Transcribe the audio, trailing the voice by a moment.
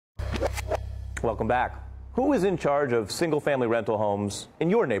Welcome back. Who is in charge of single-family rental homes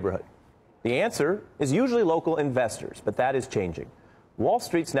in your neighborhood? The answer is usually local investors, but that is changing. Wall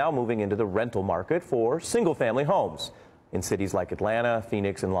Street's now moving into the rental market for single-family homes in cities like Atlanta,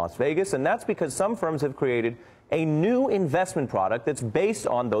 Phoenix, and Las Vegas, and that's because some firms have created a new investment product that's based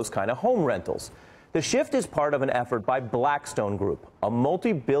on those kind of home rentals. The shift is part of an effort by Blackstone Group, a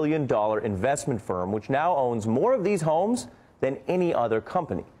multi-billion-dollar investment firm which now owns more of these homes than any other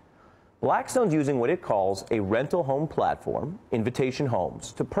company. Blackstone's using what it calls a rental home platform, Invitation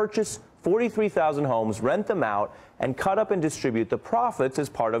Homes, to purchase 43,000 homes, rent them out, and cut up and distribute the profits as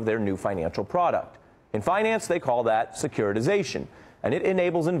part of their new financial product. In finance, they call that securitization, and it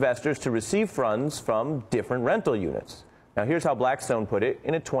enables investors to receive funds from different rental units. Now, here's how Blackstone put it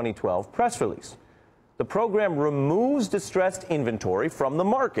in a 2012 press release. The program removes distressed inventory from the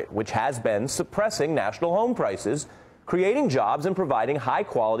market, which has been suppressing national home prices, creating jobs, and providing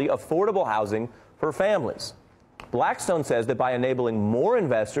high-quality, affordable housing for families. Blackstone says that by enabling more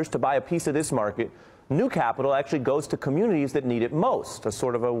investors to buy a piece of this market, new capital actually goes to communities that need it most, a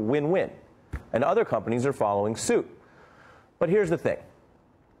sort of a win-win. And other companies are following suit. But here's the thing.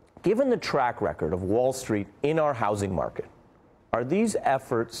 Given the track record of Wall Street in our housing market, are these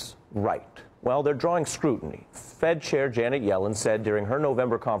efforts right? Well, they're drawing scrutiny. Fed Chair Janet Yellen said during her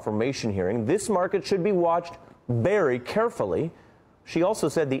November confirmation hearing, this market should be watched very carefully. She also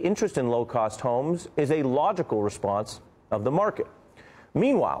said the interest in low-cost homes is a logical response of the market.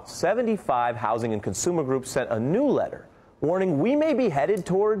 Meanwhile, 75 housing and consumer groups sent a new letter warning we may be headed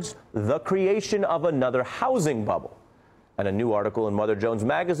towards the creation of another housing bubble. And a new article in Mother Jones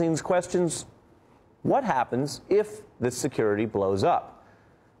Magazine's questions what happens if this security blows up.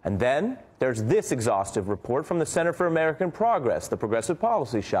 And then there's this exhaustive report from the Center for American Progress, the Progressive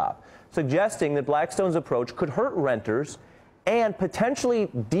Policy Shop, suggesting that Blackstone's approach could hurt renters and potentially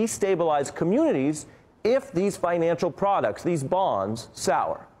destabilize communities if these financial products, these bonds,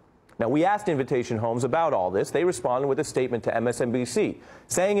 sour. Now, we asked Invitation Homes about all this. They responded with a statement to MSNBC,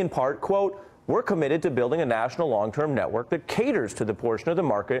 saying in part, quote, we're committed to building a national long-term network that caters to the portion of the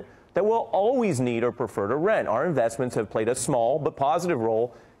market that will always need or prefer to rent. Our investments have played a small but positive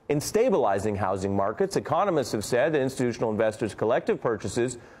role in stabilizing housing markets. Economists have said that institutional investors' collective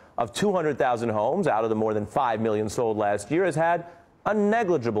purchases of 200,000 homes out of the more than 5 million sold last year has had a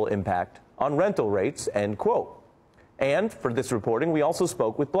negligible impact on rental rates, end quote. And for this reporting, we also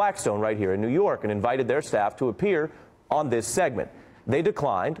spoke with Blackstone right here in New York and invited their staff to appear on this segment. They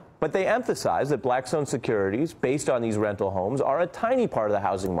declined, but they emphasized that Blackstone securities based on these rental homes are a tiny part of the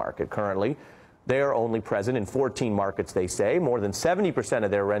housing market currently. They are only present in 14 markets, they say. More than 70%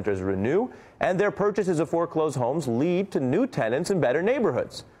 of their renters renew, and their purchases of foreclosed homes lead to new tenants in better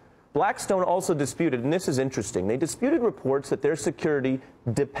neighborhoods. Blackstone also disputed, and this is interesting, they disputed reports that their security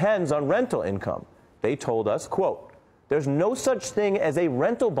depends on rental income. They told us, quote, there's no such thing as a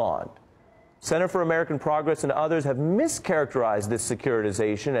rental bond. Center for American Progress and others have mischaracterized this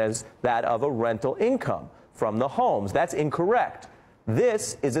securitization as that of a rental income from the homes. That's incorrect.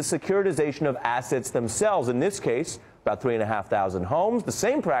 This is a securitization of assets themselves. In this case, about 3,500 homes. The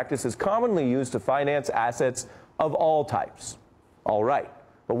same practice is commonly used to finance assets of all types. All right.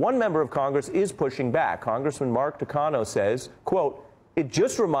 But one member of Congress is pushing back. Congressman Mark Takano says, quote, it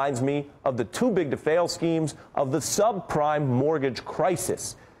just reminds me of the too-big-to-fail schemes of the subprime mortgage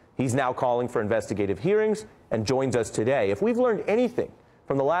crisis. He's now calling for investigative hearings and joins us today. If we've learned anything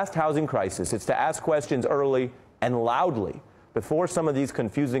from the last housing crisis, it's to ask questions early and loudly before some of these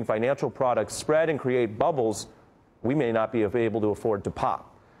confusing financial products spread and create bubbles we may not be able to afford to pop.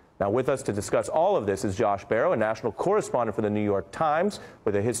 Now, with us to discuss all of this is Josh Barrow, a national correspondent for the New York Times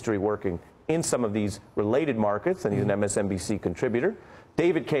with a history working in some of these related markets, and he's an MSNBC contributor.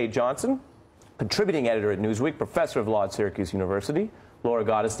 David K. Johnson, contributing editor at Newsweek, professor of law at Syracuse University. Laura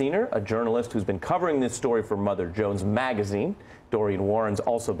Gottesdiener, a journalist who's been covering this story for Mother Jones Magazine. Doreen Warren's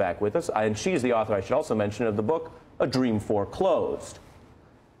also back with us, and she is the author, I should also mention, of the book A Dream Foreclosed.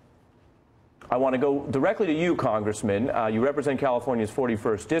 I want to go directly to you, Congressman. You represent California's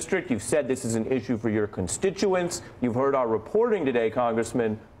 41st District. You've said this is an issue for your constituents. You've heard our reporting today,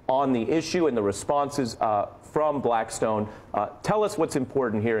 Congressman, on the issue and the responses from Blackstone. Tell us what's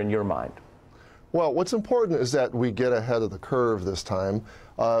important here in your mind. Well, what's important is that we get ahead of the curve this time.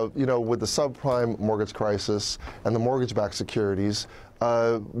 You know, with the subprime mortgage crisis and the mortgage-backed securities,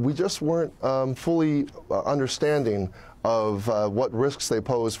 we just weren't fully understanding of what risks they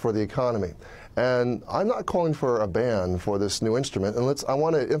pose for the economy. And I'm not calling for a ban for this new instrument. And I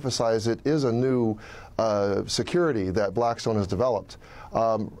want to emphasize it is a new security that Blackstone has developed.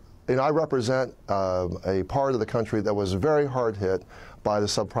 And I represent a part of the country that was very hard hit by the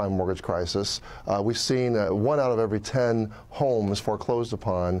subprime mortgage crisis. We've seen 1 out of every 10 homes foreclosed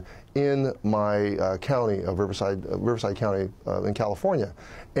upon in my county of Riverside County in California,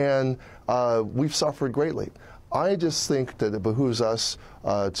 and we've suffered greatly. I just think that it behooves us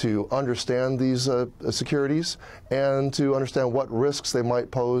to understand these securities and to understand what risks they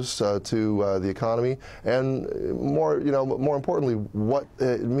might pose to the economy, and more importantly, what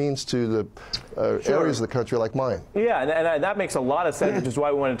it means to the areas of the country like mine. Yeah, and that makes a lot of sense, which is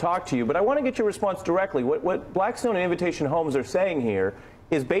why we want to talk to you. But I want to get your response directly. What Blackstone and Invitation Homes are saying here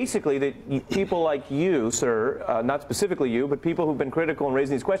is basically that people like you, sir, not specifically you, but people who've been critical in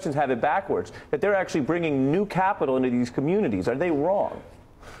raising these questions have it backwards, that they're actually bringing new capital into these communities. Are they wrong?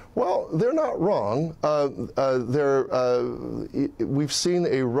 Well, they're not wrong. We've seen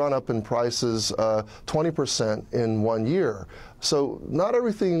a run-up in prices 20% in 1 year. So not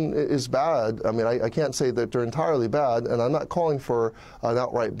everything is bad. I mean, I can't say that they're entirely bad, and I'm not calling for an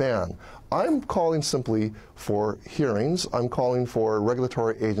outright ban. I'm calling simply for hearings. I'm calling for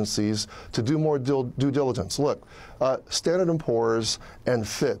regulatory agencies to do more due diligence. Look, Standard & Poor's and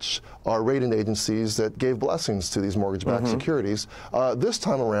Fitch are rating agencies that gave blessings to these mortgage-backed securities. This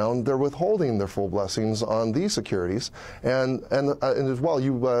time around, they're withholding their full blessings on these securities. And as well,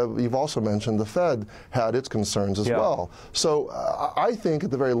 you've also mentioned the Fed had its concerns as well. So I think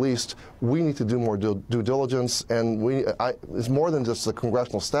at the very least, we need to do more due diligence, and it's more than just the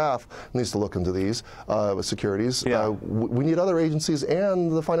congressional staff needs to look into these securities. We need other agencies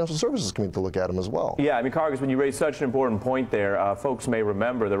and the financial services community to look at them as well. Yeah, I mean, Congressman, you raised such an important point there. Folks may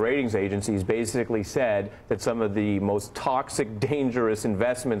remember the ratings agencies basically said that some of the most toxic, dangerous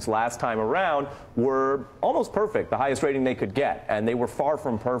investments last time around were almost perfect, the highest rating they could get, and they were far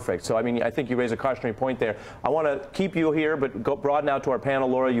from perfect. So, I mean, I think you raised a cautionary point there. I want to keep you here, but go broaden out to our panel.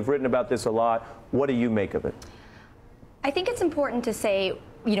 Laura, you've written about this a lot. What do you make of it? I think it's important to say,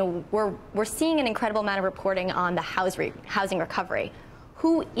 you know, we're seeing an incredible amount of reporting on the housing recovery.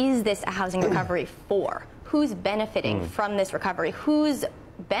 Who is this a housing recovery for? Who's benefiting from this recovery? Who's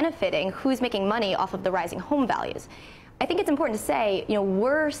benefiting? Who's making money off of the rising home values? I think it's important to say, you know,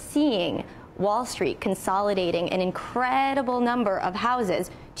 we're seeing Wall Street consolidating an incredible number of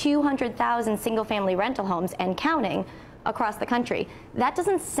houses, 200,000 single-family rental homes and counting, across the country. That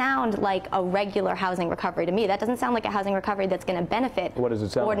doesn't sound like a regular housing recovery to me. That doesn't sound like a housing recovery that's going to benefit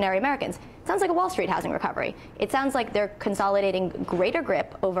ordinary Americans. It sounds like a Wall Street housing recovery. It sounds like they're consolidating greater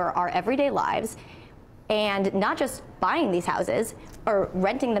grip over our everyday lives, and not just buying these houses or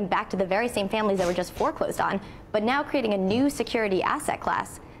renting them back to the very same families that were just foreclosed on, but now creating a new security asset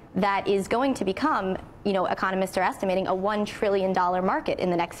class that is going to become, you know, economists are estimating a $1 trillion market in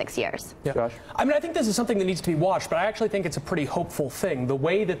the next 6 years. Yeah. Josh? I mean, I think this is something that needs to be watched, but I actually think it's a pretty hopeful thing. The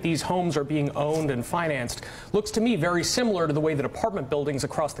way that these homes are being owned and financed looks to me very similar to the way that apartment buildings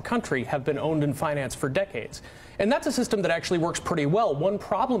across the country have been owned and financed for decades. And that's a system that actually works pretty well. One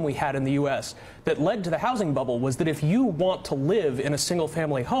problem we had in the U.S. that led to the housing bubble was that if you want to live in a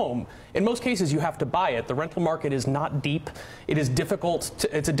single-family home, in most cases you have to buy it. The rental market is not deep. It is difficult.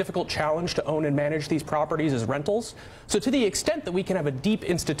 It's a difficult challenge to own and manage these properties as rentals. So to the extent that we can have a deep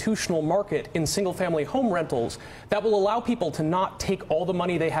institutional market in single-family home rentals, that will allow people to not take all the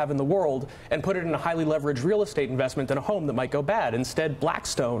money they have in the world and put it in a highly leveraged real estate investment in a home that might go bad. Instead,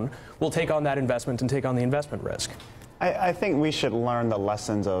 Blackstone will take on that investment and take on the investment risk. I think we should learn the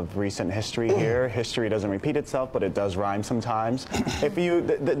lessons of recent history here. History doesn't repeat itself, but it does rhyme sometimes.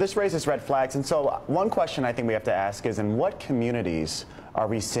 This raises red flags. And so one question I think we have to ask is, in what communities are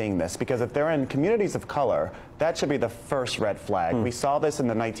we seeing this? Because if they're in communities of color, that should be the first red flag. We saw this in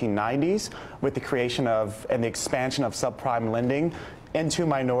the 1990s with the creation of and the expansion of subprime lending into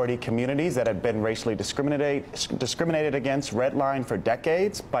minority communities that had been racially discriminated against, redlined for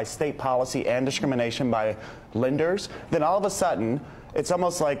decades by state policy and discrimination by lenders. Then all of a sudden, it's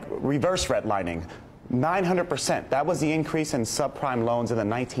almost like reverse redlining. 900%. That was the increase in subprime loans in the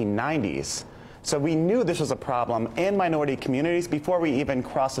 1990s. So we knew this was a problem in minority communities before we even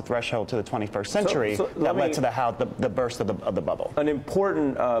crossed the threshold to the 21st century that led to the burst of the bubble. An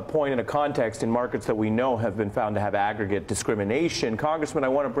important point in a context in markets that we know have been found to have aggregate discrimination. Congressman, I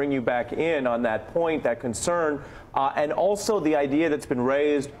want to bring you back in on that point, that concern, and also the idea that's been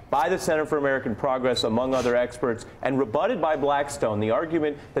raised by the Center for American Progress, among other experts, and rebutted by Blackstone, the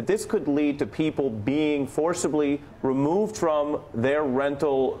argument that this could lead to people being forcibly removed from their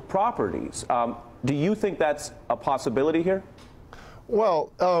rental properties. Do you think that's a possibility here?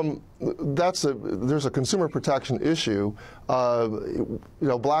 Well, there's a consumer protection issue.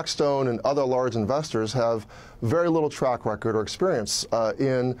 Blackstone and other large investors have very little track record or experience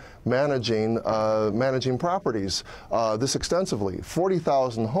in managing properties this extensively.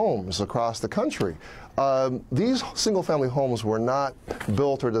 40,000 homes across the country. These single-family homes were not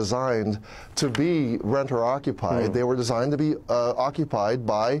built or designed to be rent or occupied. They were designed to be occupied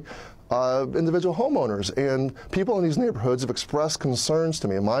by individual homeowners, and people in these neighborhoods have expressed concerns to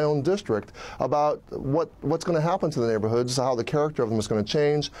me in my own district about what's going to happen to the neighborhoods, how the character of them is going to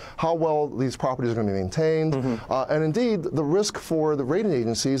change, how well these properties are going to be maintained, and indeed the risk for the rating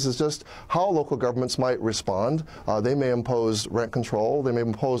agencies is just how local governments might respond. They may impose rent control, they may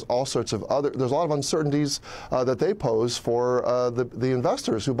impose all sorts of other, there's a lot of uncertainties that they pose for the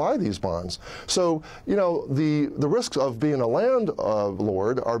investors who buy these bonds. So, the risks of being a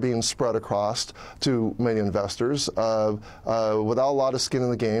landlord are being spread across to many investors without a lot of skin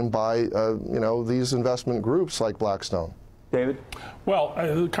in the game by these investment groups like Blackstone. David? Well,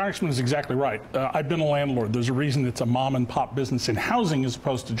 the Congressman is exactly right. I've been a landlord. There's a reason it's a mom and pop business in housing as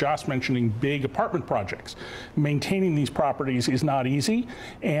opposed to Josh mentioning big apartment projects. Maintaining these properties is not easy,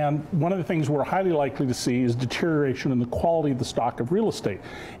 and one of the things we're highly likely to see is deterioration in the quality of the stock of real estate.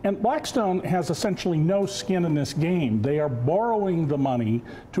 And Blackstone has essentially no skin in this game. They are borrowing the money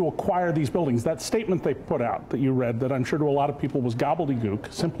to acquire these buildings. That statement they put out that you read, that I'm sure to a lot of people was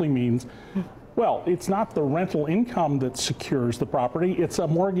gobbledygook, simply means, well, it's not the rental income that secures the property, it's a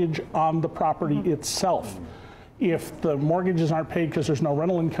mortgage on the property itself. If the mortgages aren't paid because there's no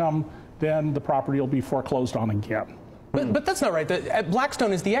rental income, then the property will be foreclosed on again. But that's not right.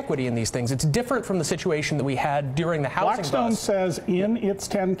 Blackstone is the equity in these things. It's different from the situation that we had during the housing Blackstone bust. says in its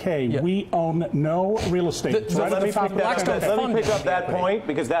 10K, we own no real estate. Let me pick up that point,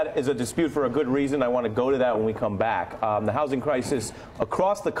 because that is a dispute for a good reason. I want to go to that when we come back. The housing crisis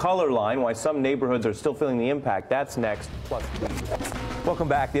across the color line, why some neighborhoods are still feeling the impact. That's next. Welcome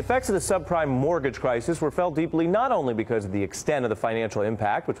back. The effects of the subprime mortgage crisis were felt deeply not only because of the extent of the financial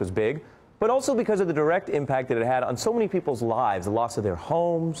impact, which was big, but also because of the direct impact that it had on so many people's lives. The loss of their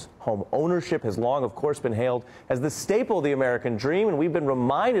homes, home ownership has long, of course, been hailed as the staple of the American dream, and we've been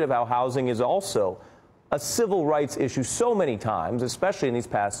reminded of how housing is also a civil rights issue so many times, especially in these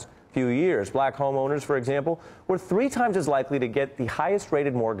past few years. Black homeowners, for example, were 3 times as likely to get the highest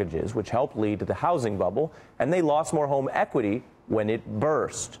rated mortgages, which helped lead to the housing bubble, and they lost more home equity when it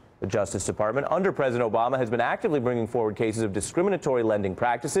burst. The Justice Department, under President Obama, has been actively bringing forward cases of discriminatory lending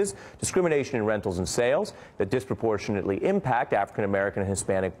practices, discrimination in rentals and sales that disproportionately impact African American and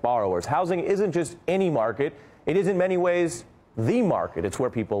Hispanic borrowers. Housing isn't just any market. It is in many ways the market. It's where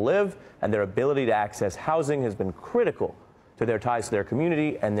people live, and their ability to access housing has been critical to their ties to their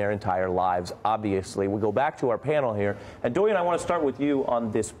community and their entire lives, obviously. We go back to our panel here. And Dorian, I want to start with you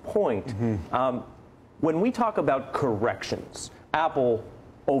on this point. When we talk about corrections, Apple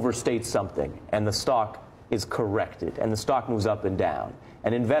overstates something and the stock is corrected and the stock moves up and down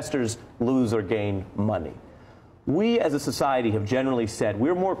and investors lose or gain money. We as a society have generally said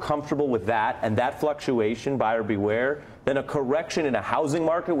we're more comfortable with that and that fluctuation, buyer beware, than a correction in a housing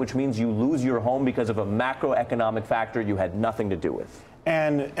market, which means you lose your home because of a macroeconomic factor you had nothing to do with.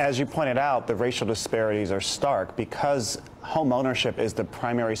 And as you pointed out, the racial disparities are stark because home ownership is the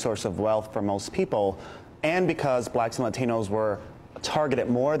primary source of wealth for most people, and because blacks and Latinos were targeted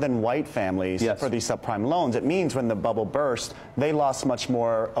more than white families for these subprime loans. It means when the bubble burst, they lost much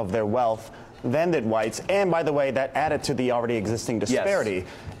more of their wealth than did whites. And by the way, that added to the already existing disparity.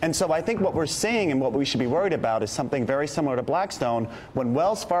 And so I think what we're seeing and what we should be worried about is something very similar to Blackstone. When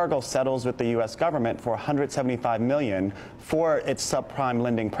Wells Fargo settles with the U.S. government for $175 million for its subprime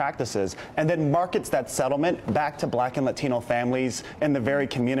lending practices, and then markets that settlement back to black and Latino families in the very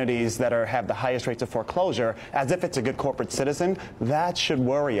communities that have the highest rates of foreclosure, as if it's a good corporate citizen, that should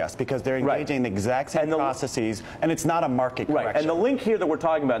worry us, because they're engaging in the exact same processes, and it's not a market correction. And the link here that we're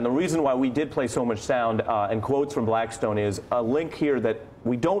talking about, and the reason why we did play so much sound and quotes from Blackstone, is a link here that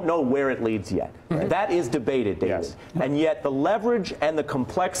we don't know where it leads yet. That is debated, David. And yet the leverage and the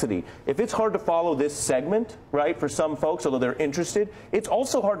complexity, if it's hard to follow this segment, right, for some folks, although they're interested, it's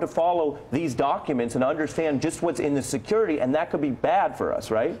also hard to follow these documents and understand just what's in the security, and that could be bad for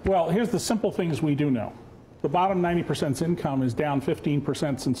us, right? Well, here's the simple things we do know. The bottom 90%'s income is down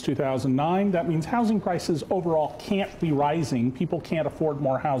 15% since 2009. That means housing prices overall can't be rising. People can't afford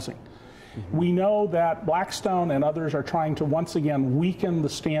more housing. We know that Blackstone and others are trying to once again weaken the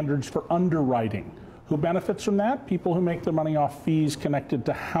standards for underwriting. Who benefits from that? People who make their money off fees connected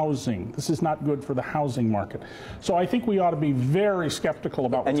to housing. This is not good for the housing market. So I think we ought to be very skeptical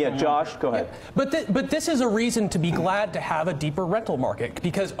about what's going on. Josh, go ahead. But this is a reason to be glad to have a deeper rental market,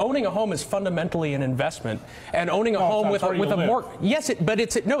 because owning a home is fundamentally an investment, and owning a home with a mortgage. Yes, but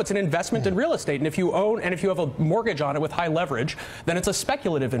it's an investment in real estate, and if you have a mortgage on it with high leverage, then it's a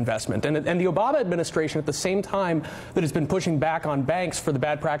speculative investment. And the Obama administration, at the same time that has been pushing back on banks for the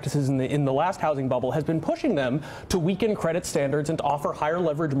bad practices in the last housing bubble, has been pushing them to weaken credit standards and to offer higher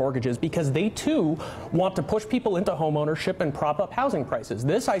leverage mortgages, because they too want to push people into home ownership and prop up housing prices.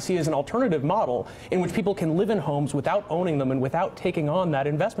 This I see as an alternative model in which people can live in homes without owning them and without taking on that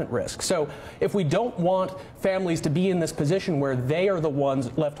investment risk. So if we don't want families to be in this position where they are the ones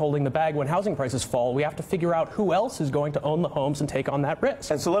left holding the bag when housing prices fall, we have to figure out who else is going to own the homes and take on that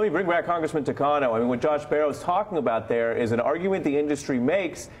risk. And so let me bring back Congressman Takano. I mean, what Josh Barrow is talking about there is an argument the industry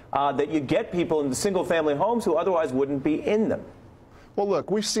makes that you get people into single-family homes who otherwise wouldn't be in them. Well,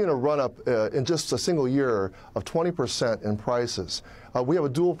 look, we've seen a run-up in just a single year of 20% in prices. We have a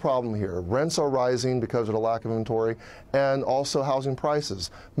dual problem here. Rents are rising because of the lack of inventory, and also housing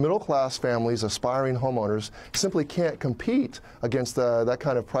prices. Middle-class families, aspiring homeowners, simply can't compete against that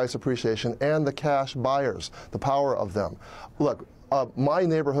kind of price appreciation and the cash buyers, the power of them. Look, my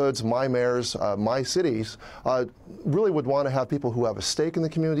neighborhoods, my mayors, my cities really would want to have people who have a stake in the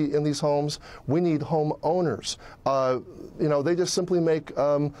community in these homes. We need home owners. You know, they just simply make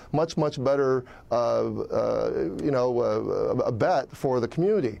much better, a bet for the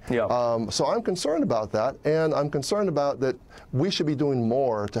community. Yeah. So I'm concerned about that, and I'm concerned about that we should be doing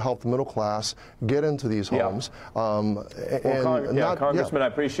more to help the middle class get into these homes. Yeah. Congressman, I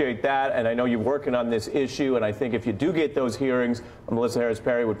appreciate that, and I know you're working on this issue, and I think if you do get those hearings, Melissa Harris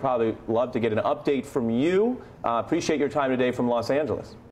Perry would probably love to get an update from you. Appreciate your time today from Los Angeles.